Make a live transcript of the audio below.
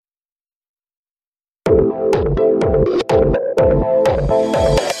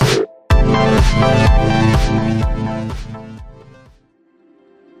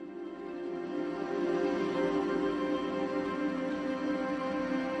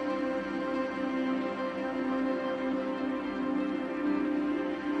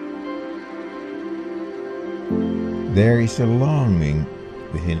There is a longing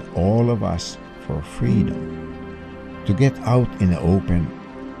within all of us for freedom, to get out in the open,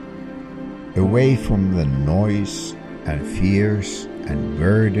 away from the noise and fears and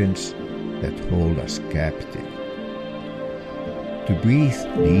burdens that hold us captive, to breathe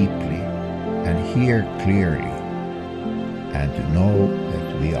deeply and hear clearly, and to know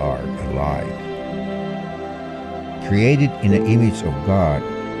that we are alive. Created in the image of God,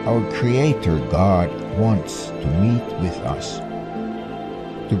 our Creator God wants to meet with us,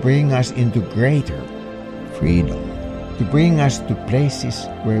 to bring us into greater freedom, to bring us to places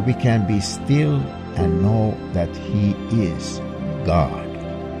where we can be still and know that He is God.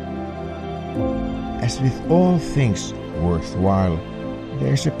 As with all things worthwhile,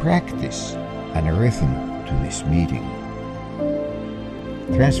 there's a practice and a rhythm to this meeting.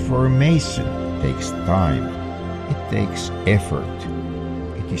 Transformation takes time, it takes effort,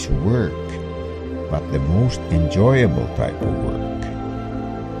 it is work, but the most enjoyable type of work.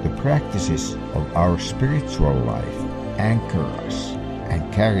 The practices of our spiritual life anchor us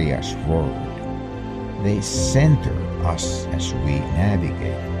and carry us forward. They center us as we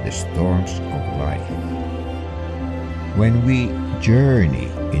navigate the storms of life. When we journey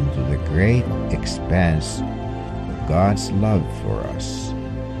into the great expanse of God's love for us,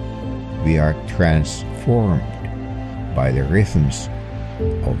 we are transformed by the rhythms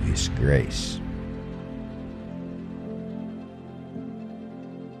of His grace.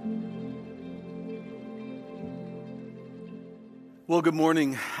 Well, good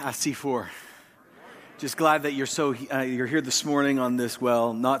morning, C4. Just glad that you're here this morning on this,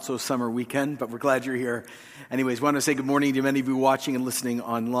 not so summer weekend, but we're glad you're here. Anyways, want to say good morning to many of you watching and listening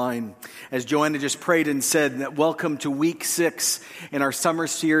online. As Joanna just prayed and said, welcome to week 6 in our summer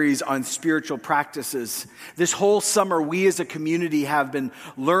series on spiritual practices. This whole summer, we as a community have been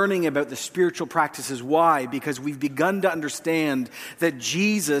learning about the spiritual practices. Why? Because we've begun to understand that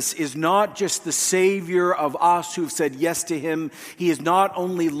Jesus is not just the Savior of us who've said yes to Him. He is not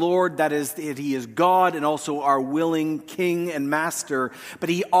only Lord, that is, He is God and also our willing King and Master, but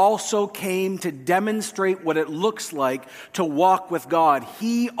He also came to demonstrate what it looks like to walk with God.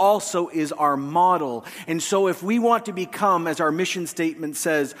 He also is our model. And so if we want to become, as our mission statement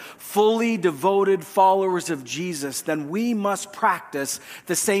says, fully devoted followers of Jesus, then we must practice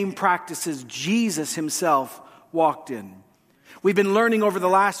the same practices Jesus Himself walked in. We've been learning over the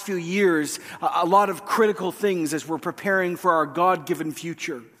last few years a lot of critical things as we're preparing for our God-given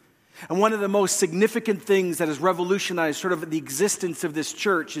future. And one of the most significant things that has revolutionized sort of the existence of this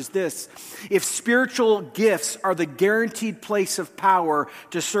church is this. If spiritual gifts are the guaranteed place of power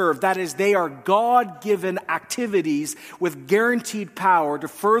to serve, that is, they are God-given activities with guaranteed power to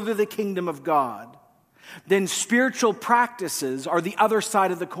further the kingdom of God, then spiritual practices are the other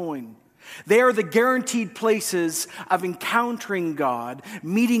side of the coin. They are the guaranteed places of encountering God,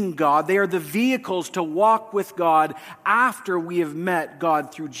 meeting God. They are the vehicles to walk with God after we have met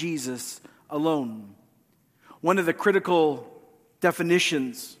God through Jesus alone. One of the critical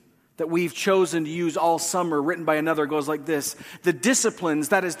definitions that we've chosen to use all summer, written by another, goes like this. The disciplines,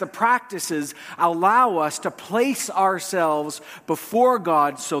 that is the practices, allow us to place ourselves before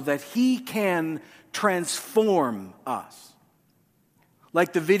God so that He can transform us.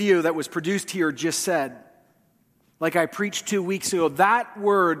 Like the video that was produced here just said, like I preached 2 weeks ago, that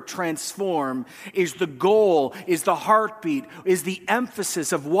word transform is the goal, is the heartbeat, is the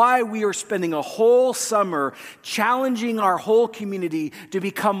emphasis of why we are spending a whole summer challenging our whole community to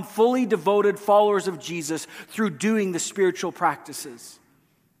become fully devoted followers of Jesus through doing the spiritual practices.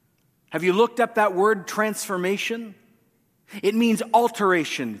 Have you looked up that word transformation? It means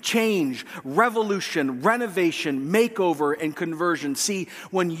alteration, change, revolution, renovation, makeover, and conversion. See,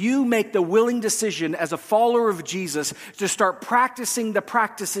 when you make the willing decision as a follower of Jesus to start practicing the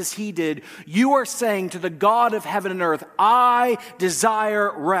practices He did, you are saying to the God of heaven and earth, I desire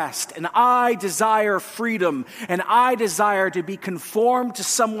rest, and I desire freedom, and I desire to be conformed to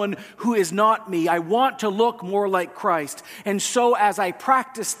someone who is not me. I want to look more like Christ. And so as I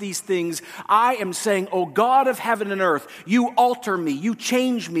practice these things, I am saying, oh God of heaven and earth, you alter me, you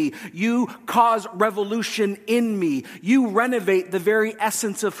change me, you cause revolution in me, you renovate the very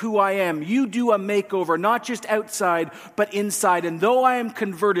essence of who I am. You do a makeover, not just outside, but inside. And though I am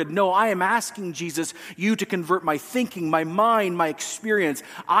converted, no, I am asking Jesus, you to convert my thinking, my mind, my experience.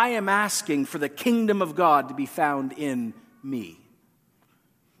 I am asking for the kingdom of God to be found in me.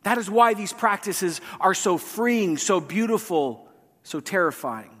 That is why these practices are so freeing, so beautiful, so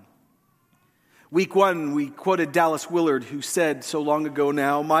terrifying. Week 1, we quoted Dallas Willard, who said so long ago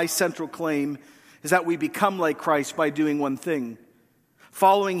now, my central claim is that we become like Christ by doing one thing: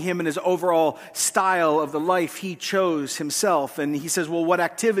 following him in his overall style of the life he chose himself. And he says, well, what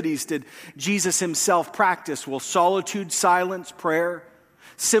activities did Jesus himself practice? Well, solitude, silence, prayer,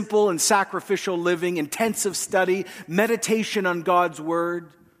 simple and sacrificial living, intensive study, meditation on God's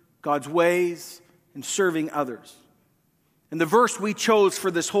word, God's ways, and serving others. And the verse we chose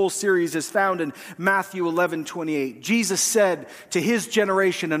for this whole series is found in Matthew 11:28. Jesus said to his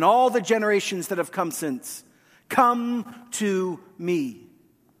generation and all the generations that have come since, "Come to me,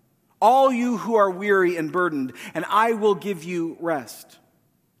 all you who are weary and burdened, and I will give you rest.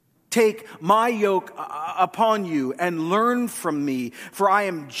 Take my yoke upon you and learn from me, for I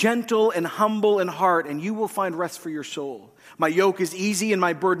am gentle and humble in heart, and you will find rest for your soul. My yoke is easy and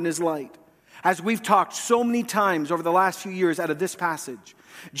my burden is light." As we've talked so many times over the last few years out of this passage,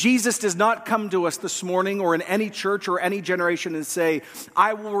 Jesus does not come to us this morning or in any church or any generation and say,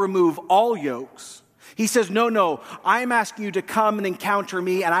 "I will remove all yokes." He says, no, I'm asking you to come and encounter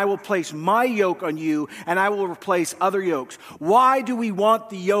me, and I will place my yoke on you, and I will replace other yokes. Why do we want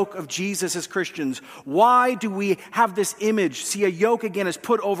the yoke of Jesus as Christians? Why do we have this image? See, a yoke again is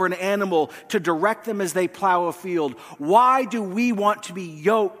put over an animal to direct them as they plow a field. Why do we want to be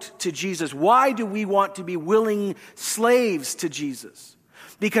yoked to Jesus? Why do we want to be willing slaves to Jesus?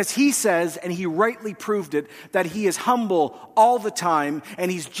 Because he says, and he rightly proved it, that he is humble all the time, and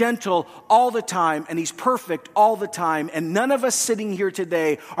he's gentle all the time, and he's perfect all the time. And none of us sitting here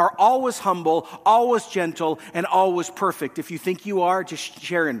today are always humble, always gentle, and always perfect. If you think you are, just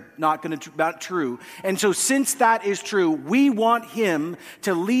Sharon, not true. And so since that is true, we want him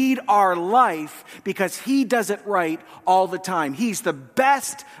to lead our life because he does it right all the time. He's the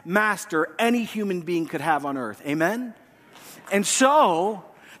best master any human being could have on earth. Amen? And so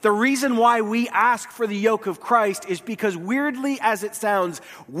the reason why we ask for the yoke of Christ is because, weirdly as it sounds,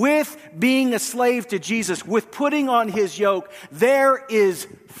 with being a slave to Jesus, with putting on his yoke, there is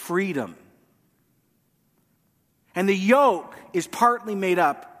freedom. And the yoke is partly made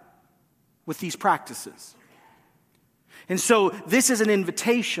up with these practices. And so this is an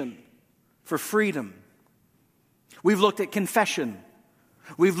invitation for freedom. We've looked at confession.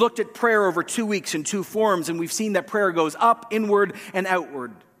 We've looked at prayer over 2 weeks in 2 forms, and we've seen that prayer goes up, inward, and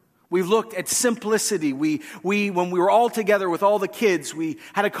outward. We've looked at simplicity. When we were all together with all the kids, we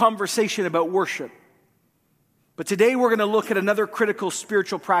had a conversation about worship. But today we're going to look at another critical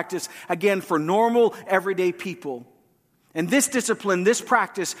spiritual practice, again, for normal, everyday people. And this discipline, this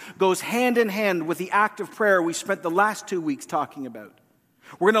practice, goes hand in hand with the act of prayer we spent the last 2 weeks talking about.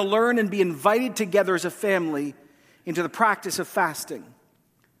 We're going to learn and be invited together as a family into the practice of fasting.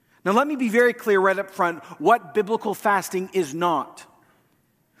 Now, let me be very clear right up front what biblical fasting is not.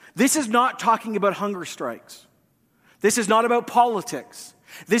 This is not talking about hunger strikes. This is not about politics.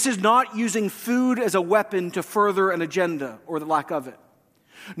 This is not using food as a weapon to further an agenda or the lack of it.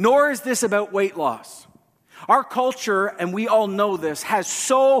 Nor is this about weight loss. Our culture, and we all know this, has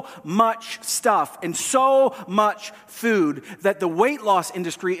so much stuff and so much food that the weight loss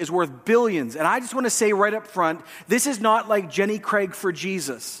industry is worth billions. And I just want to say right up front, this is not like Jenny Craig for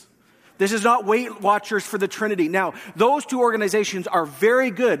Jesus. This is not Weight Watchers for the Trinity. Now, those 2 organizations are very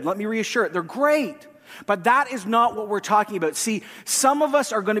good. Let me reassure it. They're great. But that is not what we're talking about. See, some of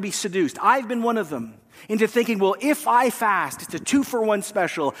us are going to be seduced. I've been one of them. Into thinking, well, if I fast, it's a 2-for-1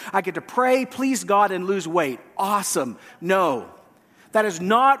 special. I get to pray, please God, and lose weight. Awesome. No. That is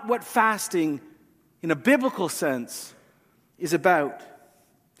not what fasting, in a biblical sense, is about.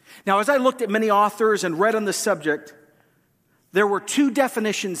 Now, as I looked at many authors and read on the subject, there were 2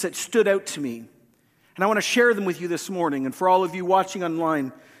 definitions that stood out to me. And I want to share them with you this morning. And for all of you watching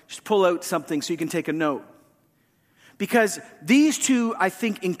online, just pull out something so you can take a note. Because these 2, I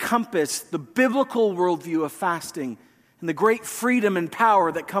think, encompass the biblical worldview of fasting and the great freedom and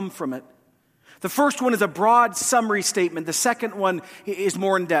power that come from it. The first one is a broad summary statement. The second one is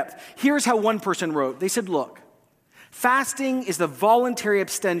more in depth. Here's how one person wrote. They said, look, fasting is the voluntary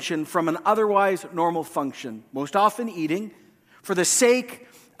abstention from an otherwise normal function, most often eating, for the sake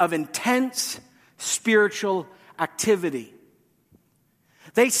of intense spiritual activity.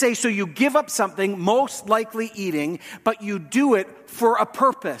 They say, so you give up something, most likely eating, but you do it for a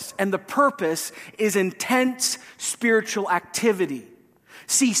purpose. And the purpose is intense spiritual activity.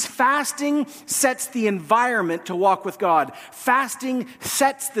 See, fasting sets the environment to walk with God. Fasting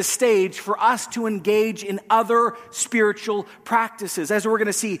sets the stage for us to engage in other spiritual practices. As we're going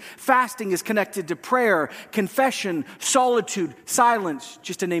to see, fasting is connected to prayer, confession, solitude, silence,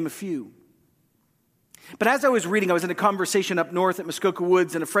 just to name a few. But as I was reading, I was in a conversation up north at Muskoka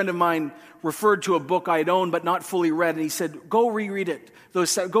Woods, and a friend of mine referred to a book I had owned but not fully read, and he said, go reread it.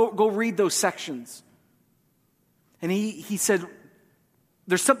 Go read those sections. And he said,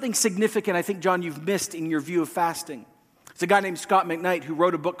 there's something significant, I think, John, you've missed in your view of fasting. It's a guy named Scott McKnight who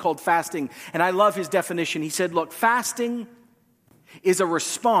wrote a book called Fasting, and I love his definition. He said, look, fasting is a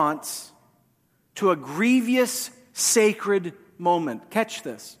response to a grievous, sacred moment. Catch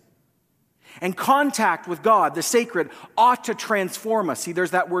this. And contact with God, the sacred, ought to transform us. See,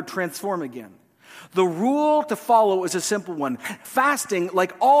 there's that word transform again. The rule to follow is a simple one. Fasting,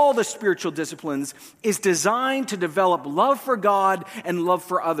 like all the spiritual disciplines, is designed to develop love for God and love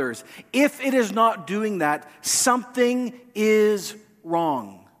for others. If it is not doing that, something is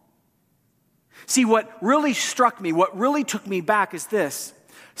wrong. See, what really struck me, what really took me back is this.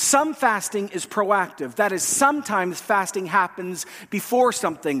 Some fasting is proactive. That is, sometimes fasting happens before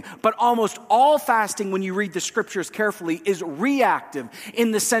something, but almost all fasting, when you read the scriptures carefully, is reactive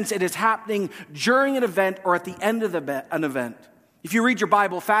in the sense it is happening during an event or at the end of an event. If you read your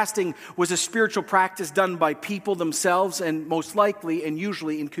Bible, fasting was a spiritual practice done by people themselves and most likely and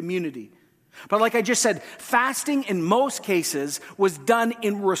usually in community. But like I just said, fasting in most cases was done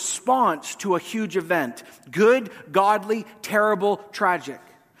in response to a huge event. Good, godly, terrible, tragic.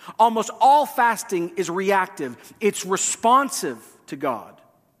 Almost all fasting is reactive. It's responsive to God.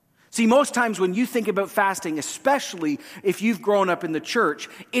 See, most times when you think about fasting, especially if you've grown up in the church,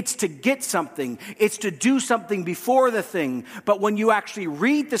 it's to get something. It's to do something before the thing. But when you actually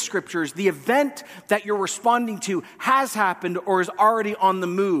read the scriptures, the event that you're responding to has happened or is already on the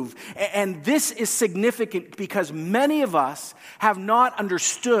move. And this is significant because many of us have not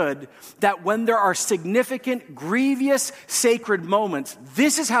understood that when there are significant, grievous, sacred moments,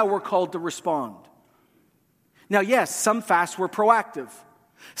 this is how we're called to respond. Now, yes, some fasts were proactive.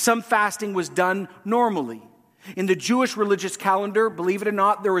 Some fasting was done normally. In the Jewish religious calendar, believe it or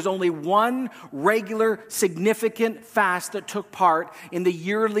not, there was only one regular, significant fast that took part in the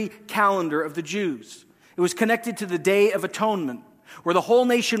yearly calendar of the Jews. It was connected to the Day of Atonement, where the whole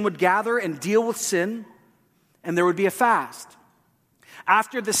nation would gather and deal with sin, and there would be a fast.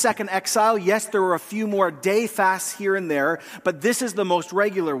 After the second exile, yes, there were a few more day fasts here and there, but this is the most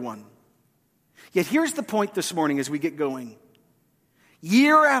regular one. Yet here's the point this morning as we get going.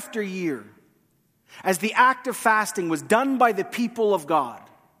 Year after year, as the act of fasting was done by the people of God,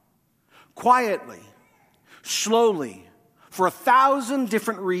 quietly, slowly, for 1,000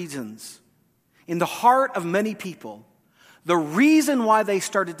 different reasons, in the heart of many people, the reason why they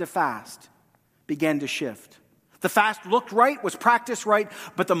started to fast began to shift. The fast looked right, was practiced right,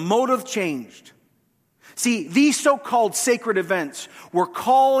 but the motive changed. See, these so-called sacred events were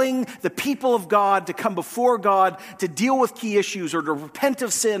calling the people of God to come before God to deal with key issues or to repent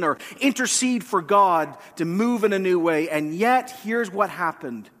of sin or intercede for God to move in a new way. And yet, here's what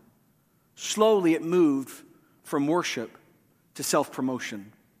happened. Slowly it moved from worship to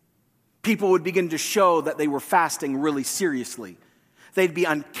self-promotion. People would begin to show that they were fasting really seriously. They'd be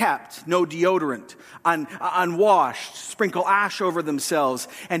unkept, no deodorant, unwashed, sprinkle ash over themselves.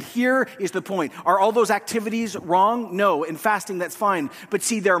 And here is the point. Are all those activities wrong? No. In fasting, that's fine. But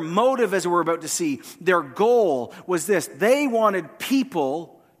see, their motive, as we're about to see, their goal was this. They wanted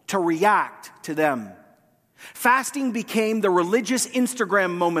people to react to them. Fasting became the religious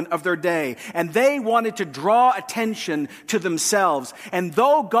Instagram moment of their day, and they wanted to draw attention to themselves. And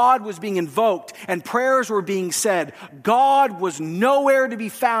though God was being invoked and prayers were being said, God was nowhere to be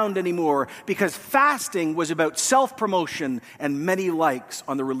found anymore because fasting was about self-promotion and many likes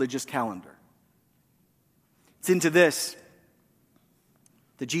on the religious calendar. It's into this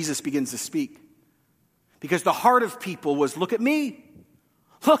that Jesus begins to speak. Because the heart of people was, look at me.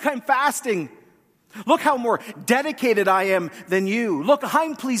 Look, I'm fasting. Look how more dedicated I am than you. Look,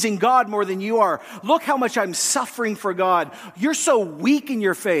 I'm pleasing God more than you are. Look how much I'm suffering for God. You're so weak in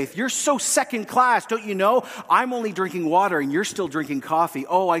your faith. You're so second class. Don't you know? I'm only drinking water and you're still drinking coffee.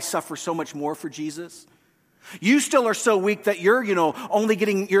 Oh, I suffer so much more for Jesus. You still are so weak that you're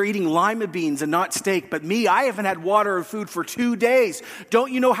eating lima beans and not steak. But me, I haven't had water or food for 2 days.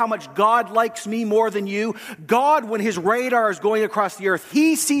 Don't you know how much God likes me more than you? God, when his radar is going across the earth,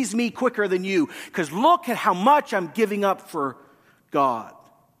 he sees me quicker than you. Because look at how much I'm giving up for God.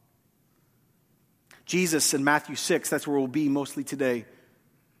 Jesus in Matthew 6, that's where we'll be mostly today,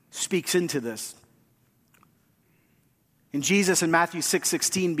 speaks into this. And Jesus in Matthew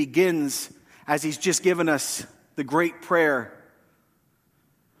 6:16 begins, as he's just given us the great prayer,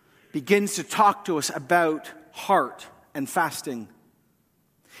 begins to talk to us about heart and fasting.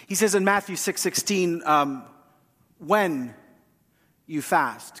 He says in Matthew 6:16, when you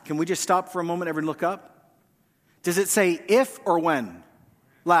fast. Can we just stop for a moment, everyone look up? Does it say if or when?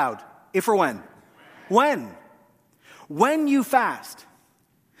 Loud. If or when? When. When you fast.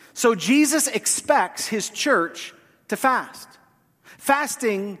 So Jesus expects his church to fast.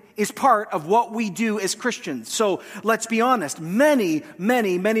 Fasting is part of what we do as Christians. So let's be honest. Many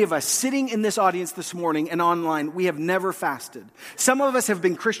of us sitting in this audience this morning and online, we have never fasted. Some of us have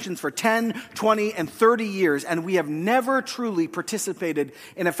been Christians for 10, 20, and 30 years, and we have never truly participated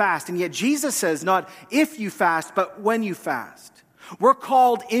in a fast. And yet Jesus says not if you fast, but when you fast. We're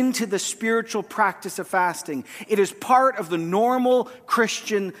called into the spiritual practice of fasting. It is part of the normal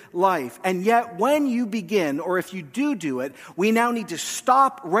Christian life. And yet when you begin, or if you do it, we now need to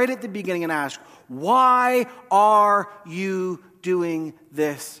stop right at the beginning and ask, why are you doing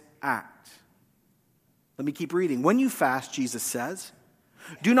this act? Let me keep reading. When you fast, Jesus says,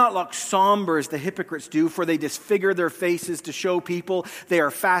 do not look somber as the hypocrites do, for they disfigure their faces to show people they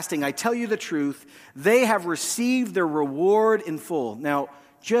are fasting. I tell you the truth, they have received their reward in full. Now,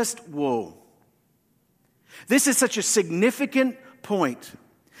 just whoa. This is such a significant point.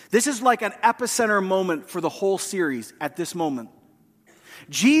 This is like an epicenter moment for the whole series at this moment.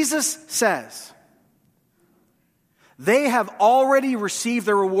 Jesus says, they have already received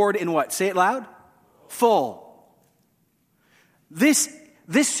their reward in what? Say it loud. Full.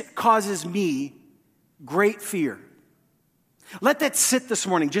 This causes me great fear. Let that sit this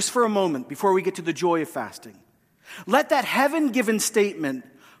morning just for a moment before we get to the joy of fasting. Let that heaven-given statement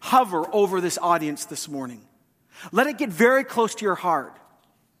hover over this audience this morning. Let it get very close to your heart.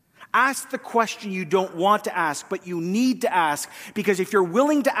 Ask the question you don't want to ask, but you need to ask, because if you're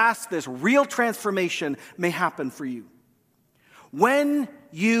willing to ask this, real transformation may happen for you. When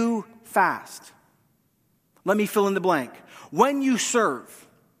you fast, let me fill in the blank. When you serve,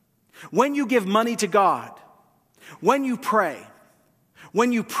 when you give money to God, when you pray,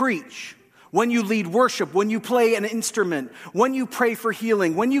 when you preach, when you lead worship, when you play an instrument, when you pray for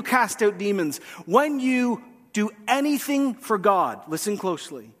healing, when you cast out demons, when you do anything for God, listen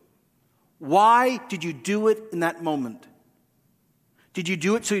closely. Why did you do it in that moment? Did you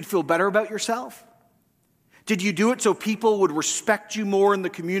do it so you'd feel better about yourself? Did you do it so people would respect you more in the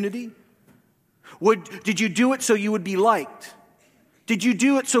community? Did you do it so you would be liked? Did you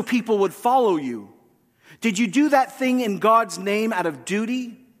do it so people would follow you? Did you do that thing in God's name out of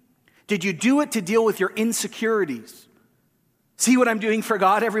duty? Did you do it to deal with your insecurities? See what I'm doing for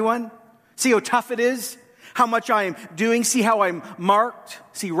God, everyone? See how tough it is? How much I am doing? See how I'm marked?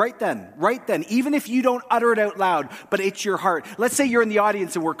 See, right then, even if you don't utter it out loud, but it's your heart. Let's say you're in the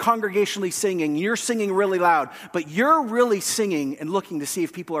audience and we're congregationally singing, and you're singing really loud, but you're really singing and looking to see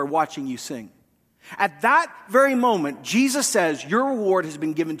if people are watching you sing. At that very moment, Jesus says, your reward has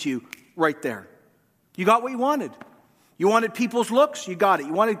been given to you right there. You got what you wanted. You wanted people's looks, you got it.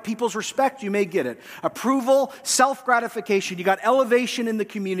 You wanted people's respect, you may get it. Approval, self-gratification, you got elevation in the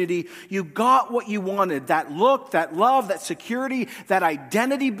community. You got what you wanted, that look, that love, that security, that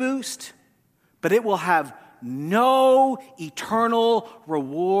identity boost. But it will have no eternal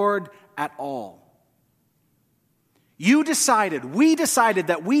reward at all. We decided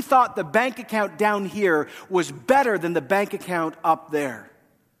that we thought the bank account down here was better than the bank account up there.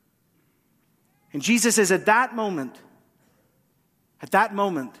 And Jesus says at that moment,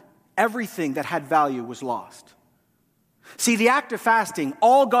 everything that had value was lost. See, the act of fasting,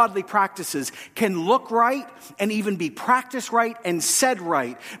 all godly practices can look right and even be practiced right and said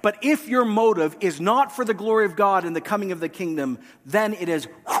right. But if your motive is not for the glory of God and the coming of the kingdom, then it is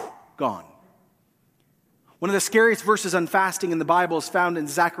gone. One of the scariest verses on fasting in the Bible is found in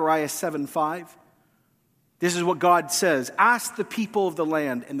Zechariah 7:5. This is what God says. Ask the people of the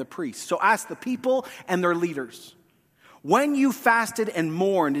land and the priests. So ask the people and their leaders. When you fasted and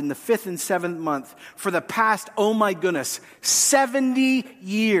mourned in the 5th and 7th month for the past, oh my goodness, 70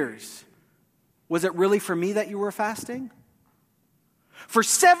 years, was it really for me that you were fasting? For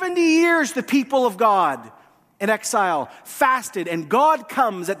 70 years, the people of God in exile fasted, and God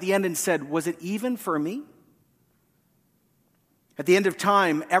comes at the end and said, was it even for me? At the end of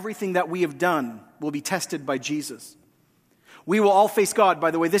time, everything that we have done will be tested by Jesus. We will all face God. By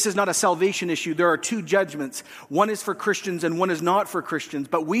the way, this is not a salvation issue. There are two judgments. One is for Christians and one is not for Christians.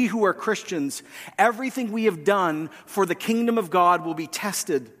 But we who are Christians, everything we have done for the kingdom of God will be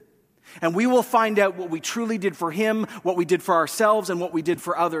tested. And we will find out what we truly did for Him, what we did for ourselves, and what we did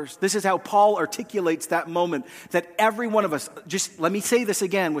for others. This is how Paul articulates that moment, that every one of us, just let me say this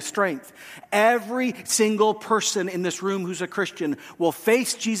again with strength, every single person in this room who's a Christian will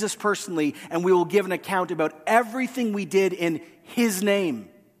face Jesus personally, and we will give an account about everything we did in His name.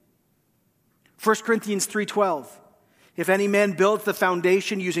 1 Corinthians 3:12. If any man builds the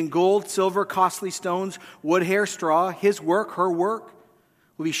foundation using gold, silver, costly stones, wood, hair, straw, his work, her work,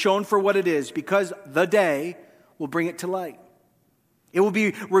 will be shown for what it is, because the day will bring it to light. It will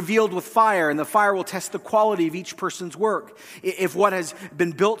be revealed with fire, and the fire will test the quality of each person's work. If what has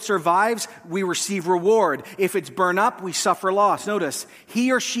been built survives, we receive reward. If it's burned up, we suffer loss. Notice,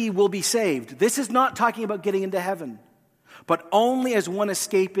 he or she will be saved. This is not talking about getting into heaven, but only as one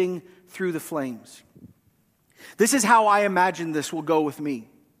escaping through the flames. This is how I imagine this will go with me.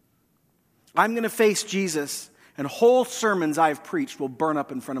 I'm going to face Jesus, and whole sermons I've preached will burn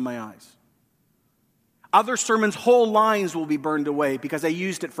up in front of my eyes. Other sermons, whole lines will be burned away because I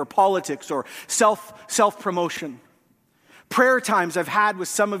used it for politics or self-promotion. Prayer times I've had with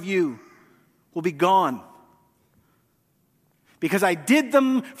some of you will be gone because I did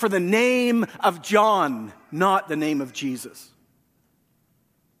them for the name of John, not the name of Jesus.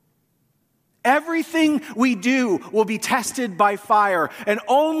 Everything we do will be tested by fire, and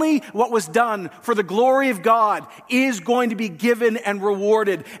only what was done for the glory of God is going to be given and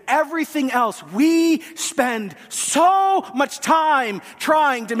rewarded. Everything else, we spend so much time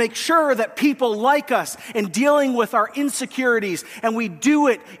trying to make sure that people like us and dealing with our insecurities, and we do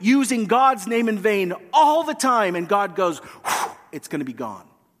it using God's name in vain all the time, and God goes, it's going to be gone.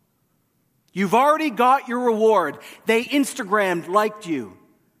 You've already got your reward. They Instagrammed, liked you.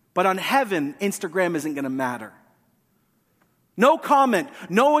 But on heaven, Instagram isn't going to matter. No comment,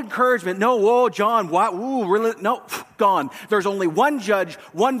 no encouragement, no, whoa, John, what, ooh, really? No, gone. There's only one judge,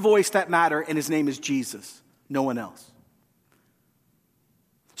 one voice that matters, and his name is Jesus. No one else.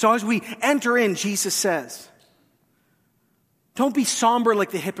 So as we enter in, Jesus says, don't be somber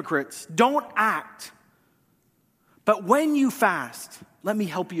like the hypocrites. Don't act. But when you fast, let me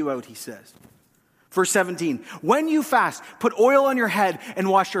help you out, he says. Verse 17, when you fast, put oil on your head and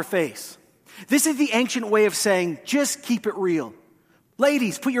wash your face. This is the ancient way of saying, just keep it real.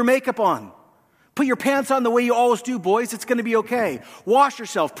 Ladies, put your makeup on. Put your pants on the way you always do, boys. It's going to be okay. Wash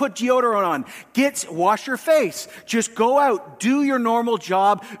yourself. Put deodorant on. Wash your face. Just go out. Do your normal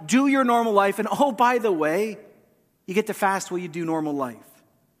job. Do your normal life. And oh, by the way, you get to fast while you do normal life.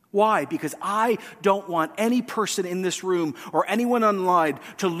 Why? Because I don't want any person in this room or anyone online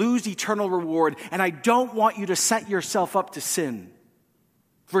to lose eternal reward, and I don't want you to set yourself up to sin.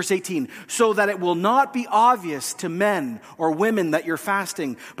 Verse 18, so that it will not be obvious to men or women that you're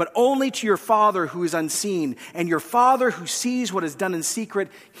fasting, but only to your Father who is unseen, and your Father who sees what is done in secret,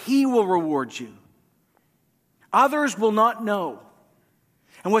 he will reward you. Others will not know.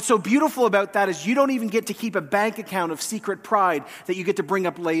 And what's so beautiful about that is you don't even get to keep a bank account of secret pride that you get to bring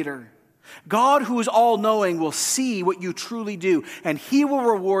up later. God, who is all-knowing, will see what you truly do, and he will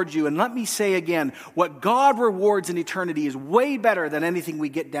reward you. And let me say again, what God rewards in eternity is way better than anything we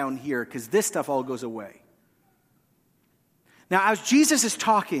get down here, because this stuff all goes away. Now, as Jesus is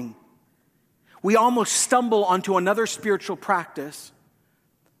talking, we almost stumble onto another spiritual practice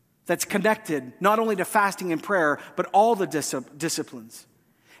that's connected not only to fasting and prayer, but all the disciplines.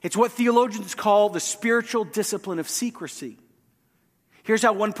 It's what theologians call the spiritual discipline of secrecy. Here's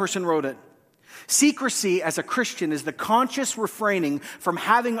how one person wrote it. Secrecy as a Christian is the conscious refraining from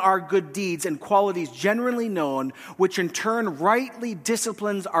having our good deeds and qualities generally known, which in turn rightly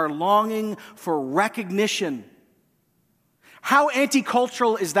disciplines our longing for recognition. How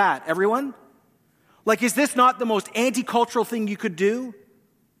anti-cultural is that, everyone? Like, is this not the most anti-cultural thing you could do?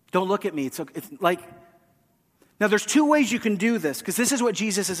 Don't look at me. It's like... Now, there's two ways you can do this, because this is what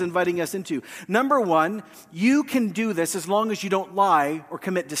Jesus is inviting us into. Number one, you can do this as long as you don't lie or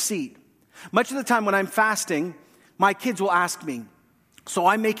commit deceit. Much of the time when I'm fasting, my kids will ask me, so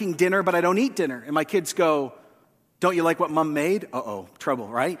I'm making dinner, but I don't eat dinner. And my kids go, don't you like what mom made? Uh-oh, trouble,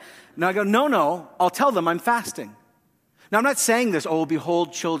 right? And I go, no, I'll tell them I'm fasting. Now, I'm not saying this, oh,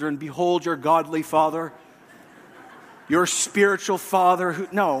 behold, children, behold your godly father, your spiritual father.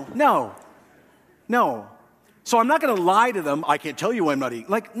 No. So I'm not going to lie to them. I can't tell you when I'm not eating.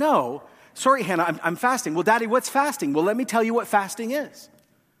 Like, no. Sorry, Hannah, I'm fasting. Well, Daddy, what's fasting? Well, let me tell you what fasting is.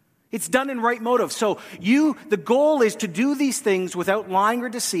 It's done in right motive. So the goal is to do these things without lying or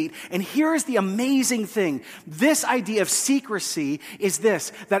deceit. And here's the amazing thing. This idea of secrecy is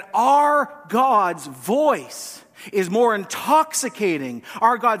this, that our God's voice is more intoxicating.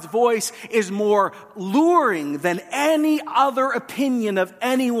 Our God's voice is more luring than any other opinion of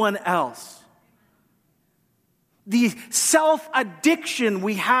anyone else. The self-addiction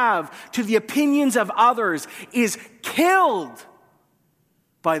we have to the opinions of others is killed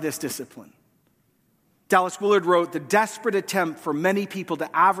by this discipline. Dallas Willard wrote, the desperate attempt for many people to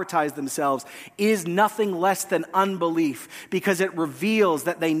advertise themselves is nothing less than unbelief, because it reveals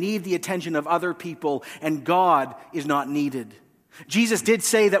that they need the attention of other people and God is not needed. Jesus did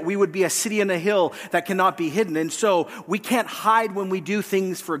say that we would be a city on a hill that cannot be hidden. And so we can't hide when we do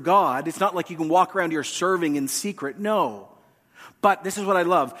things for God. It's not like you can walk around here serving in secret. No. But this is what I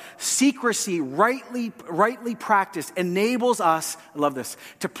love. Secrecy, rightly practiced, enables us, I love this,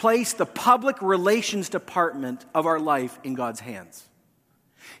 to place the public relations department of our life in God's hands.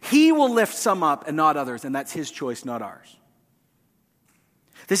 He will lift some up and not others, and that's his choice, not ours.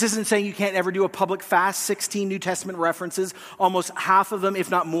 This isn't saying you can't ever do a public fast. 16 New Testament references, almost half of them,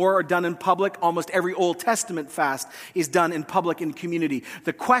 if not more, are done in public. Almost every Old Testament fast is done in public in community.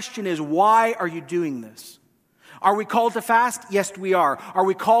 The question is, why are you doing this? Are we called to fast? Yes, we are. Are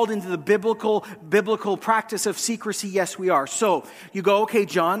we called into the biblical practice of secrecy? Yes, we are. So you go, okay,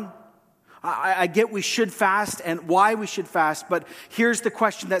 John, I get we should fast and why we should fast, but here's the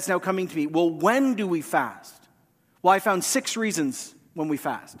question that's now coming to me. Well, when do we fast? Well, I found 6 reasons when we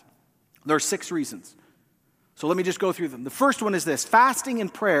fast. There are 6 reasons. So let me just go through them. The first one is this. Fasting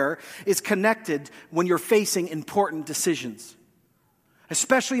and prayer is connected when you're facing important decisions.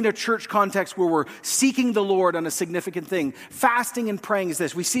 Especially in a church context where we're seeking the Lord on a significant thing. Fasting and praying is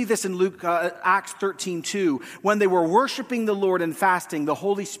this. We see this in Acts 13:2. When they were worshiping the Lord and fasting, the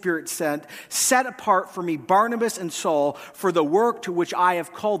Holy Spirit said, "Set apart for me Barnabas and Saul for the work to which I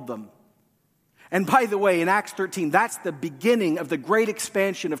have called them." And by the way, in Acts 13, that's the beginning of the great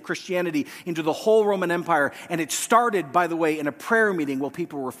expansion of Christianity into the whole Roman Empire. And it started, by the way, in a prayer meeting while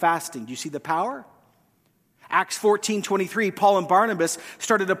people were fasting. Do you see the power? Acts 14:23, Paul and Barnabas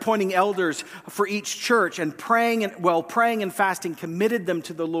started appointing elders for each church and praying and fasting committed them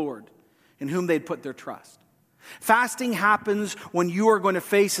to the Lord in whom they'd put their trust. Fasting happens when you are going to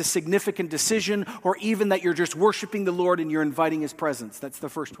face a significant decision or even that you're just worshiping the Lord and you're inviting his presence. That's the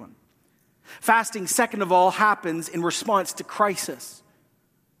first one. Fasting, second of all, happens in response to crisis.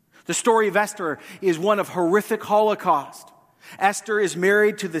 The story of Esther is one of horrific Holocaust. Esther is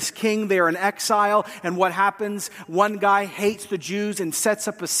married to this king. They are in exile. And what happens? One guy hates the Jews and sets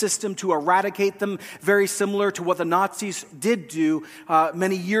up a system to eradicate them, very similar to what the Nazis did do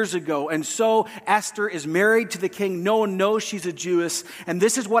many years ago. And so Esther is married to the king. No one knows she's a Jewess. And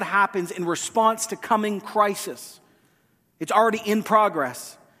this is what happens in response to coming crisis. It's already in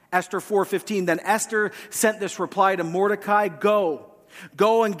progress. Esther 4:15. Then Esther sent this reply to Mordecai,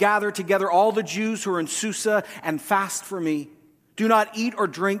 Go and gather together all the Jews who are in Susa and fast for me. Do not eat or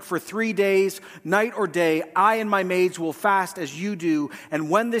drink for 3 days, night or day. I and my maids will fast as you do. And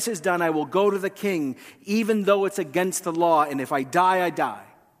when this is done, I will go to the king, even though it's against the law. And if I die, I die.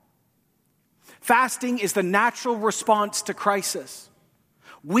 Fasting is the natural response to crisis.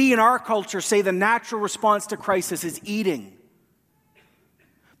 We in our culture say the natural response to crisis is eating.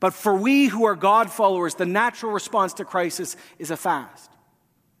 But for we who are God followers, the natural response to crisis is a fast.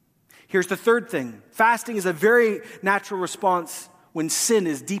 Here's the third thing. Fasting is a very natural response when sin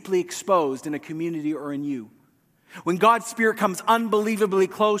is deeply exposed in a community or in you. When God's Spirit comes unbelievably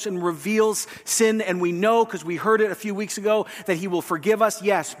close and reveals sin, and we know, because we heard it a few weeks ago, that he will forgive us,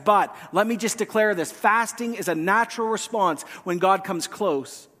 yes. But let me just declare this. Fasting is a natural response when God comes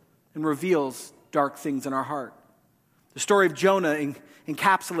close and reveals dark things in our heart. The story of Jonah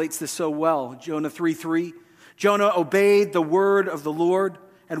encapsulates this so well. Jonah 3:3. Jonah obeyed the word of the Lord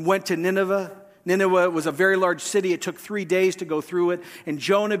and went to Nineveh. Nineveh was a very large city. It took 3 days to go through it. And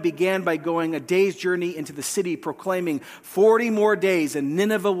Jonah began by going a day's journey into the city, proclaiming 40 more days and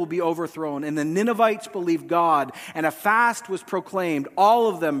Nineveh will be overthrown. And the Ninevites believed God, and a fast was proclaimed. All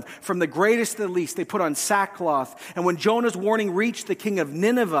of them, from the greatest to the least, they put on sackcloth. And when Jonah's warning reached the king of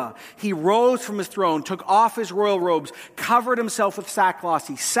Nineveh, he rose from his throne, took off his royal robes, covered himself with sackcloth.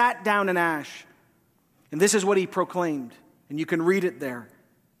 He sat down in ash. And this is what he proclaimed. And you can read it there.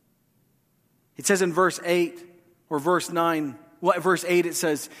 It says in verse 8 or verse 9, verse 8 it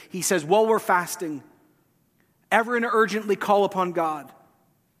says, he says, while we're fasting, ever and urgently call upon God.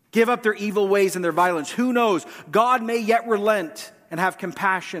 Give up their evil ways and their violence. Who knows? God may yet relent and have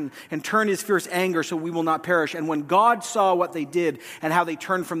compassion and turn his fierce anger so we will not perish. And when God saw what they did and how they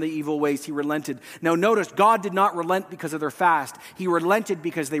turned from the evil ways, he relented. Now notice, God did not relent because of their fast. He relented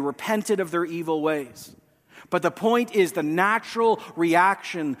because they repented of their evil ways. But the point is the natural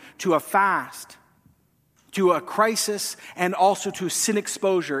reaction to a fast, to a crisis, and also to sin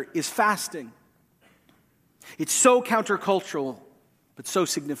exposure is fasting. It's so countercultural, but so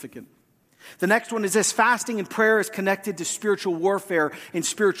significant. The next one is this. Fasting and prayer is connected to spiritual warfare and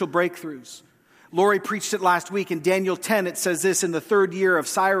spiritual breakthroughs. Lori preached it last week. In Daniel 10, it says this: in the 3rd year of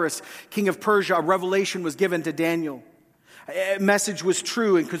Cyrus, king of Persia, a revelation was given to Daniel. A message was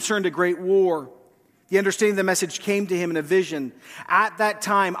true and concerned a great war. The understanding of the message came to him in a vision. At that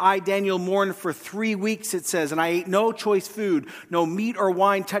time, I, Daniel, mourned for 3 weeks, it says, and I ate no choice food, no meat or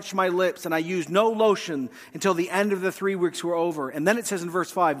wine touched my lips, and I used no lotion until the end of the 3 weeks were over. And then it says in verse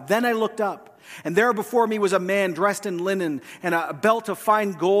 5, then I looked up, And there before me was a man dressed in linen and a belt of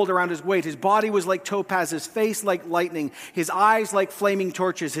fine gold around his waist. His body was like topaz, his face like lightning, his eyes like flaming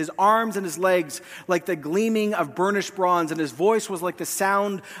torches, his arms and his legs like the gleaming of burnished bronze, and his voice was like the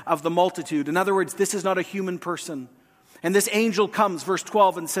sound of the multitude. In other words, this is not a human person. And this angel comes, verse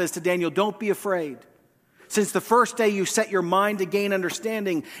 12, and says to Daniel, don't be afraid. Since the first day you set your mind to gain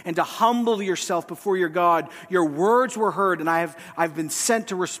understanding and to humble yourself before your God, your words were heard, and I've been sent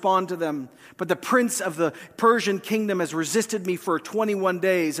to respond to them. But the prince of the Persian kingdom has resisted me for 21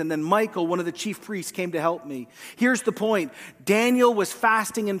 days, and then Michael, one of the chief priests, came to help me. Here's the point. Daniel was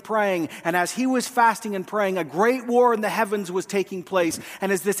fasting and praying, and as he was fasting and praying, a great war in the heavens was taking place.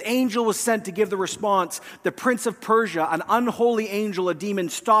 And as this angel was sent to give the response, the prince of Persia, an unholy angel, a demon,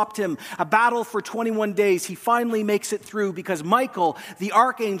 stopped him. A battle for 21 days. He finally makes it through because Michael, the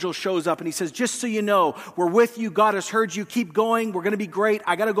archangel, shows up and he says, just so you know, we're with you. God has heard you. Keep going. We're going to be great.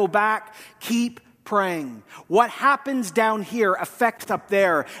 I got to go back. Keep praying. What happens down here affects up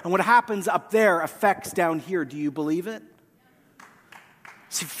there. And what happens up there affects down here. Do you believe it?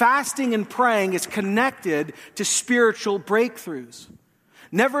 See, fasting and praying is connected to spiritual breakthroughs.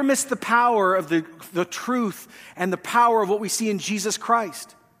 Never miss the power of the truth and the power of what we see in Jesus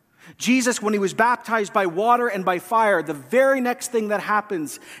Christ. Jesus, when he was baptized by water and by fire, the very next thing that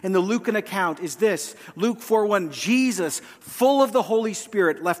happens in the Lucan account is this. Luke 4:1, Jesus, full of the Holy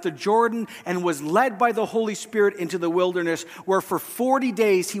Spirit, left the Jordan and was led by the Holy Spirit into the wilderness, where for 40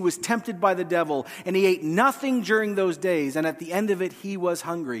 days he was tempted by the devil, and he ate nothing during those days, and at the end of it he was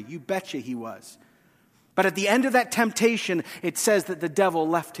hungry. You betcha he was. But at the end of that temptation, it says that the devil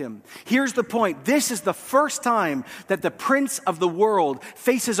left him. Here's the point. This is the first time that the prince of the world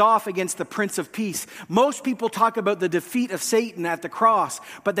faces off against the Prince of Peace. Most people talk about the defeat of Satan at the cross,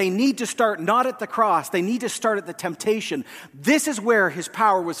 but they need to start not at the cross. They need to start at the temptation. This is where his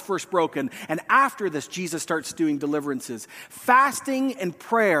power was first broken. And after this, Jesus starts doing deliverances. Fasting and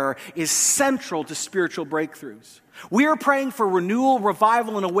prayer is central to spiritual breakthroughs. We are praying for renewal,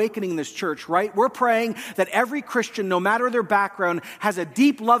 revival, and awakening in this church, right? We're praying that every Christian, no matter their background, has a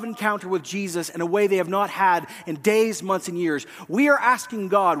deep love encounter with Jesus in a way they have not had in days, months, and years. We are asking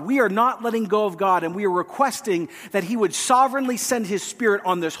God, we are not letting go of God, and we are requesting that he would sovereignly send his Spirit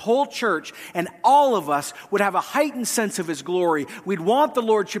on this whole church, and all of us would have a heightened sense of his glory. We'd want the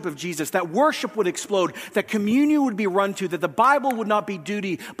lordship of Jesus, that worship would explode, that communion would be run to, that the Bible would not be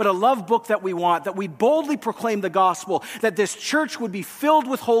duty, but a love book that we want, that we boldly proclaim the gospel, that this church would be filled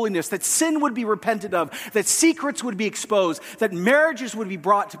with holiness, that sin would be repented of, that secrets would be exposed, that marriages would be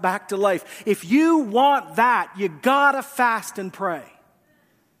brought back to life. If you want that, you gotta fast and pray.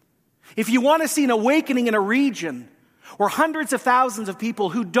 If you want to see an awakening in a region where hundreds of thousands of people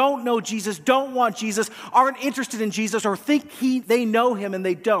who don't know Jesus, don't want Jesus, aren't interested in Jesus, or think they know him and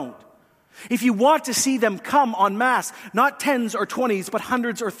they don't. If you want to see them come en masse, not tens or 20s, but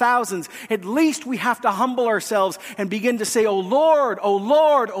hundreds or thousands, at least we have to humble ourselves and begin to say, oh Lord, oh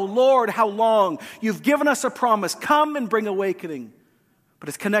Lord, oh Lord, how long? You've given us a promise. Come and bring awakening. But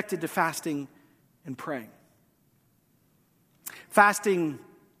it's connected to fasting and praying. Fasting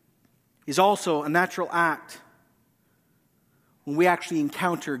is also a natural act when we actually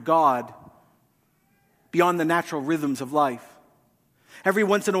encounter God beyond the natural rhythms of life. Every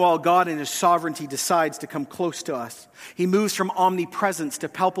once in a while, God in his sovereignty decides to come close to us. He moves from omnipresence to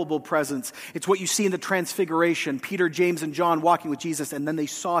palpable presence. It's what you see in the Transfiguration. Peter, James, and John walking with Jesus, and then they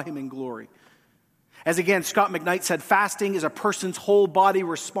saw him in glory. As again, Scott McKnight said, fasting is a person's whole body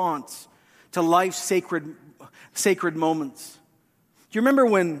response to life's sacred moments. Do you remember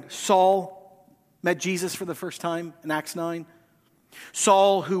when Saul met Jesus for the first time in Acts 9?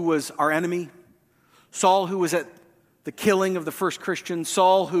 Saul, who was our enemy. Saul, who was at the killing of the first Christians.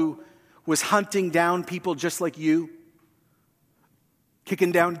 Saul, who was hunting down people just like you,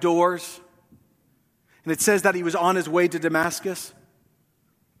 kicking down doors. And it says that he was on his way to Damascus.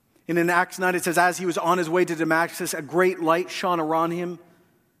 And in Acts 9, it says, as he was on his way to Damascus, a great light shone around him.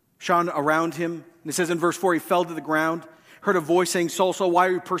 And it says in verse 4, he fell to the ground, heard a voice saying, Saul, Saul, why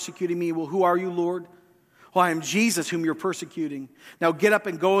are you persecuting me? Well, who are you, Lord? Well, I am Jesus whom you're persecuting. Now get up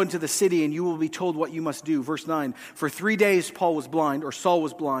and go into the city, and you will be told what you must do. Verse 9, for 3 days Saul was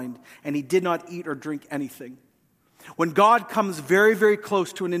blind, and he did not eat or drink anything. When God comes very, very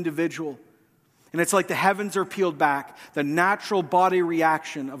close to an individual, and it's like the heavens are peeled back, the natural body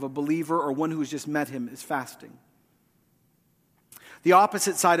reaction of a believer or one who has just met him is fasting. The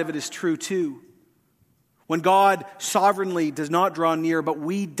opposite side of it is true too. When God sovereignly does not draw near, but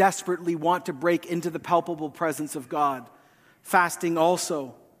we desperately want to break into the palpable presence of God, fasting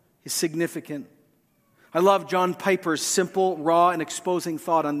also is significant. I love John Piper's simple, raw, and exposing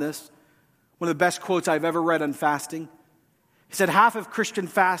thought on this. One of the best quotes I've ever read on fasting. He said, half of Christian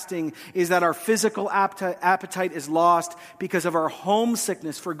fasting is that our physical appetite is lost because of our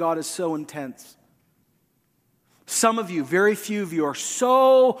homesickness for God is so intense. Some of you, very few of you, are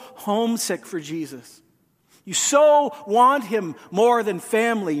so homesick for Jesus. You so want him more than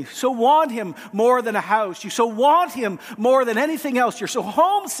family. You so want him more than a house. You so want him more than anything else. You're so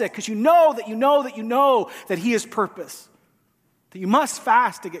homesick because you know that he is purpose. That you must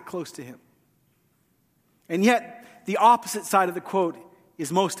fast to get close to him. And yet, the opposite side of the quote is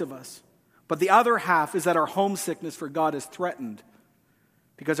most of us. But the other half is that our homesickness for God is threatened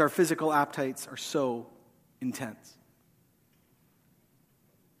because our physical appetites are so intense.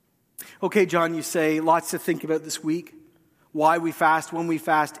 Okay, John, you say, lots to think about this week. Why we fast, when we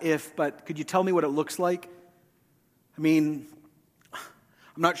fast, if, but could you tell me what it looks like? I mean,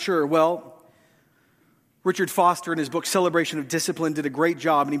 I'm not sure. Well, Richard Foster in his book, Celebration of Discipline, did a great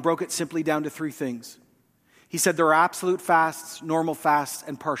job, and he broke it simply down to 3 things. He said there are absolute fasts, normal fasts,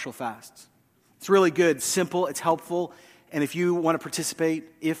 and partial fasts. It's really good, simple, it's helpful, and if you want to participate,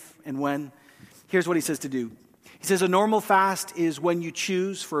 if and when, here's what he says to do. He says a normal fast is when you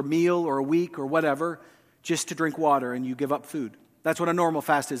choose for a meal or a week or whatever, just to drink water and you give up food. That's what a normal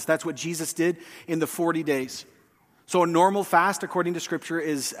fast is. That's what Jesus did in the 40 days. So a normal fast, according to Scripture,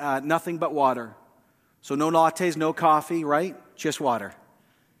 is nothing but water. So no lattes, no coffee, right? Just water.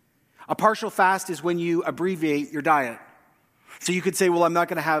 A partial fast is when you abbreviate your diet. So you could say, well, I'm not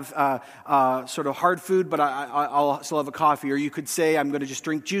going to have sort of hard food, but I'll still have a coffee. Or you could say, I'm going to just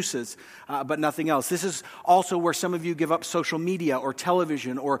drink juices, but nothing else. This is also where some of you give up social media or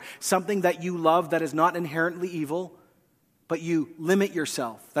television or something that you love that is not inherently evil, but you limit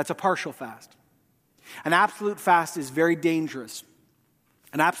yourself. That's a partial fast. An absolute fast is very dangerous.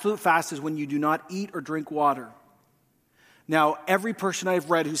 An absolute fast is when you do not eat or drink water. Now, every person I've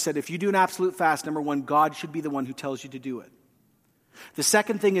read who said, if you do an absolute fast, number one, God should be the one who tells you to do it. The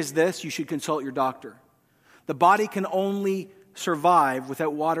second thing is this, you should consult your doctor. The body can only survive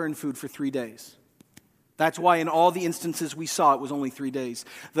without water and food for 3 days. That's why in all the instances we saw, it was only 3 days.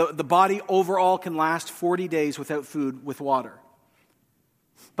 The body overall can last 40 days without food, with water.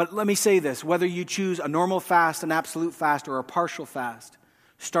 But let me say this, whether you choose a normal fast, an absolute fast, or a partial fast,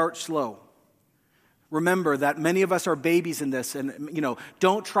 start slow. Remember that many of us are babies in this, and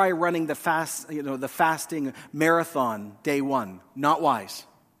don't try running the fasting marathon day one. Not wise.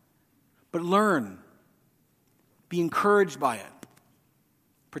 But learn. Be encouraged by it.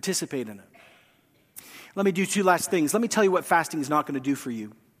 Participate in it. Let me do 2 last things. Let me tell you what fasting is not going to do for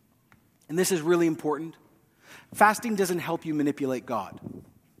you. And this is really important. Fasting doesn't help you manipulate God.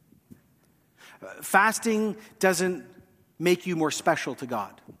 Fasting doesn't make you more special to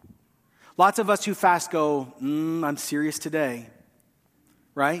God. Lots of us who fast go, I'm serious today,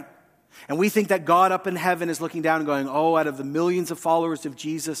 right? And we think that God up in heaven is looking down and going, out of the millions of followers of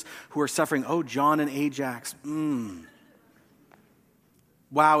Jesus who are suffering, John and Ajax,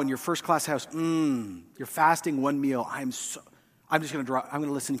 Wow, in your first class house, you're fasting 1 meal. I'm just going to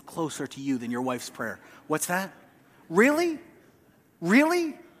listen closer to you than your wife's prayer. What's that? Really?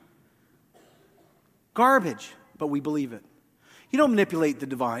 Really? Garbage, but we believe it. You don't manipulate the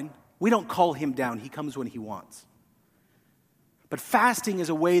divine. We don't call him down. He comes when he wants. But fasting is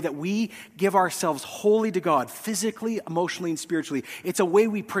a way that we give ourselves wholly to God, physically, emotionally, and spiritually. It's a way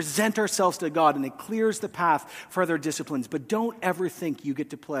we present ourselves to God, and it clears the path for other disciplines. But don't ever think you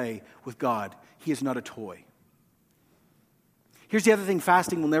get to play with God. He is not a toy. Here's the other thing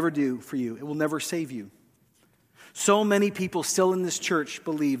fasting will never do for you. It will never save you. So many people still in this church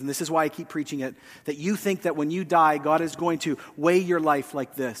believe, and this is why I keep preaching it, that you think that when you die, God is going to weigh your life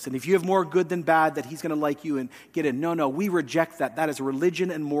like this. And if you have more good than bad, that he's going to like you and get in. No, we reject that. That is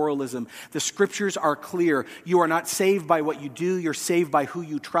religion and moralism. The scriptures are clear. You are not saved by what you do. You're saved by who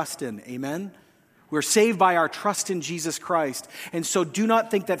you trust in. Amen? We're saved by our trust in Jesus Christ. And so do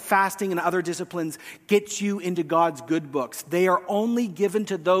not think that fasting and other disciplines gets you into God's good books. They are only given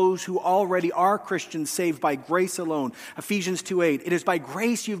to those who already are Christians, saved by grace alone. Ephesians 2:8. It is by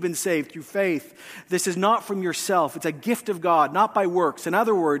grace you've been saved through faith. This is not from yourself. It's a gift of God, not by works. In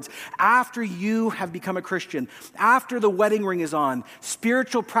other words, after you have become a Christian, after the wedding ring is on,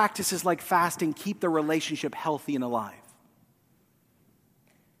 spiritual practices like fasting keep the relationship healthy and alive.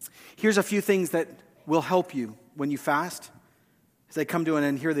 Here's a few things that will help you when you fast. As I come to an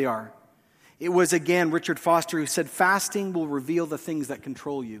end, here they are. It was, again, Richard Foster who said, fasting will reveal the things that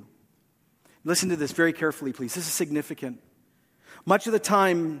control you. Listen to this very carefully, please. This is significant. Much of the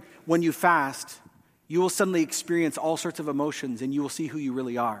time when you fast, you will suddenly experience all sorts of emotions and you will see who you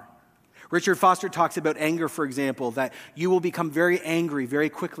really are. Richard Foster talks about anger, for example, that you will become very angry very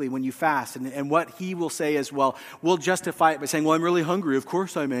quickly when you fast. And what he will say is, well, we'll justify it by saying, well, I'm really hungry. Of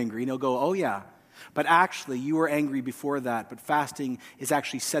course I'm angry. And he'll go, oh yeah. But actually, you were angry before that. But fasting is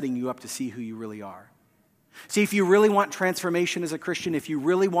actually setting you up to see who you really are. See, if you really want transformation as a Christian, if you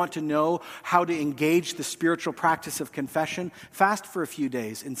really want to know how to engage the spiritual practice of confession, fast for a few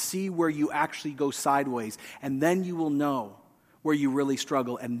days and see where you actually go sideways. And then you will know where you really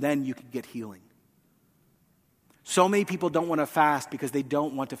struggle, and then you can get healing. So many people don't want to fast because they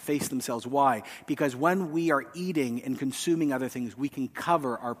don't want to face themselves. Why? Because when we are eating and consuming other things, we can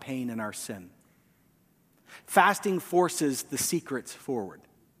cover our pain and our sin. Fasting forces the secrets forward.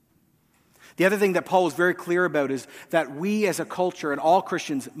 The other thing that Paul is very clear about is that we as a culture and all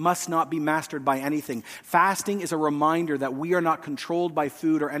Christians must not be mastered by anything. Fasting is a reminder that we are not controlled by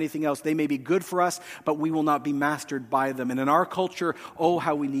food or anything else. They may be good for us, but we will not be mastered by them. And in our culture, oh,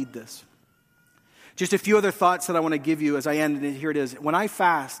 how we need this. Just a few other thoughts that I want to give you as I end, and here it is. When I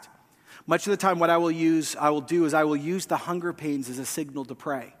fast, much of the time what I will do is I will use the hunger pains as a signal to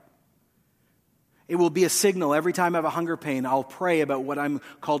pray. It will be a signal. Every time I have a hunger pain, I'll pray about what I'm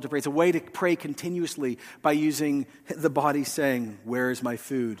called to pray. It's a way to pray continuously by using the body saying, where is my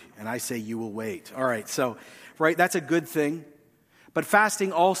food? And I say, you will wait. All right, so, right, that's a good thing. But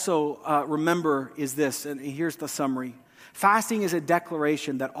fasting also, remember, is this, and here's the summary. Fasting is a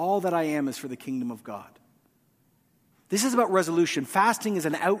declaration that all that I am is for the kingdom of God. This is about resolution. Fasting is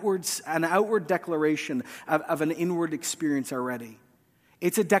an outward declaration of an inward experience already.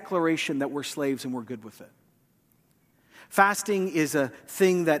 It's a declaration that we're slaves and we're good with it. Fasting is a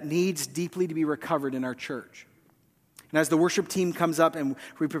thing that needs deeply to be recovered in our church. And as the worship team comes up and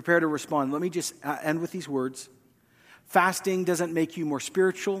we prepare to respond, let me just end with these words. Fasting doesn't make you more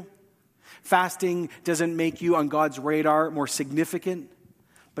spiritual. Fasting doesn't make you on God's radar more significant.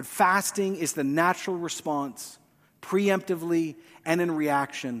 But fasting is the natural response, preemptively and in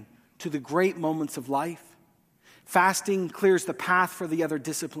reaction to the great moments of life. Fasting clears the path for the other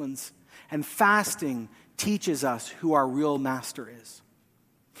disciplines. And fasting teaches us who our real master is.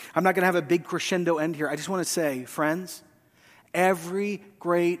 I'm not going to have a big crescendo end here. I just want to say, friends, every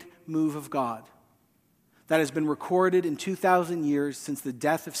great move of God that has been recorded in 2,000 years since the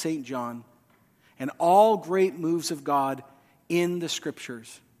death of St. John, and all great moves of God in the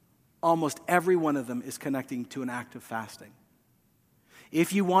Scriptures, almost every one of them is connecting to an act of fasting.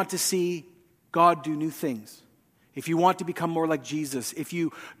 If you want to see God do new things, if you want to become more like Jesus, if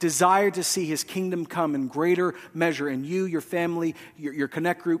you desire to see his kingdom come in greater measure in you, your family, your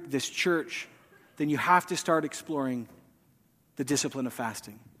connect group, this church, then you have to start exploring the discipline of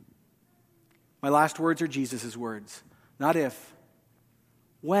fasting. My last words are Jesus' words. Not if,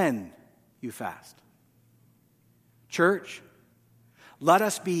 when you fast. Church, let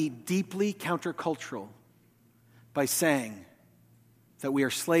us be deeply countercultural by saying that we are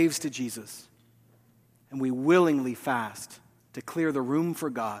slaves to Jesus. And we willingly fast to clear the room for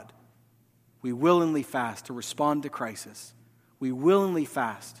God. We willingly fast to respond to crisis. We willingly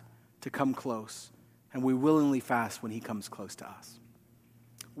fast to come close. And we willingly fast when he comes close to us.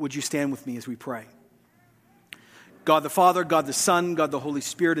 Would you stand with me as we pray? God the Father, God the Son, God the Holy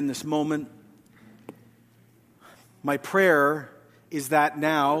Spirit, in this moment, my prayer is that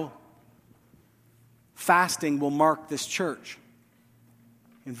now fasting will mark this church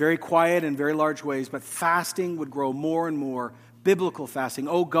in very quiet and very large ways, but fasting would grow more and more. Biblical fasting.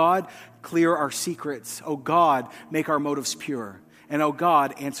 Oh God, clear our secrets. Oh God, make our motives pure. And oh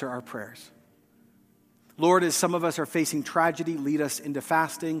God, answer our prayers. Lord, as some of us are facing tragedy, lead us into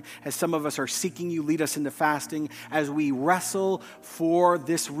fasting. As some of us are seeking you, lead us into fasting. As we wrestle for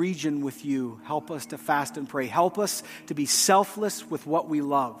this region with you, help us to fast and pray. Help us to be selfless with what we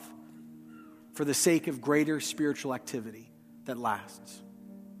love for the sake of greater spiritual activity that lasts.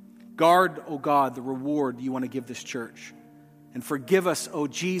 Guard, O God, the reward you want to give this church. And forgive us, O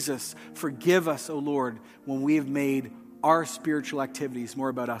Jesus, forgive us, O Lord, when we have made our spiritual activities more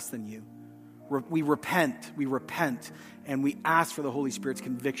about us than you. We repent, and we ask for the Holy Spirit's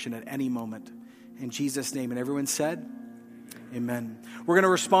conviction at any moment. In Jesus' name. And everyone said, amen. We're going to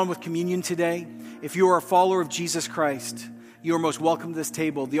respond with communion today. If you are a follower of Jesus Christ, you are most welcome to this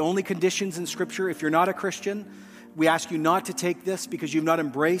table. The only conditions in Scripture, if you're not a Christian, we ask you not to take this because you've not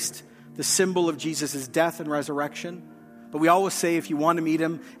embraced the symbol of Jesus' death and resurrection. But we always say if you want to meet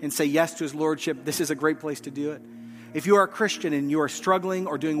him and say yes to his lordship, this is a great place to do it. If you are a Christian and you are struggling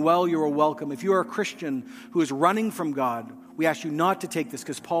or doing well, you are welcome. If you are a Christian who is running from God, we ask you not to take this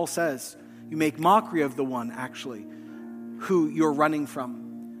because Paul says you make mockery of the one, actually, who you're running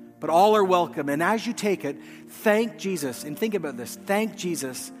from. But all are welcome. And as you take it, thank Jesus. And think about this. Thank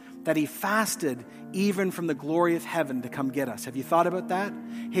Jesus that he fasted even from the glory of heaven to come get us. Have you thought about that?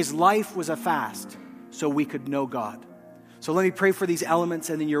 His life was a fast so we could know God. So let me pray for these elements,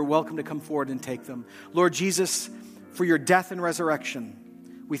 and then you're welcome to come forward and take them. Lord Jesus, for your death and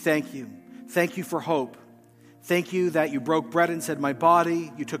resurrection, we thank you. Thank you for hope. Thank you that you broke bread and said, my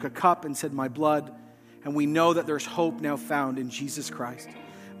body. You took a cup and said, my blood. And we know that there's hope now found in Jesus Christ.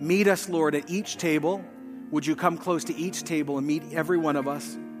 Meet us, Lord, at each table. Would you come close to each table and meet every one of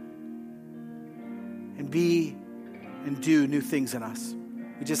us and be and do new things in us?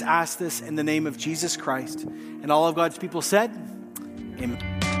 We just ask this in the name of Jesus Christ. And all of God's people said, amen.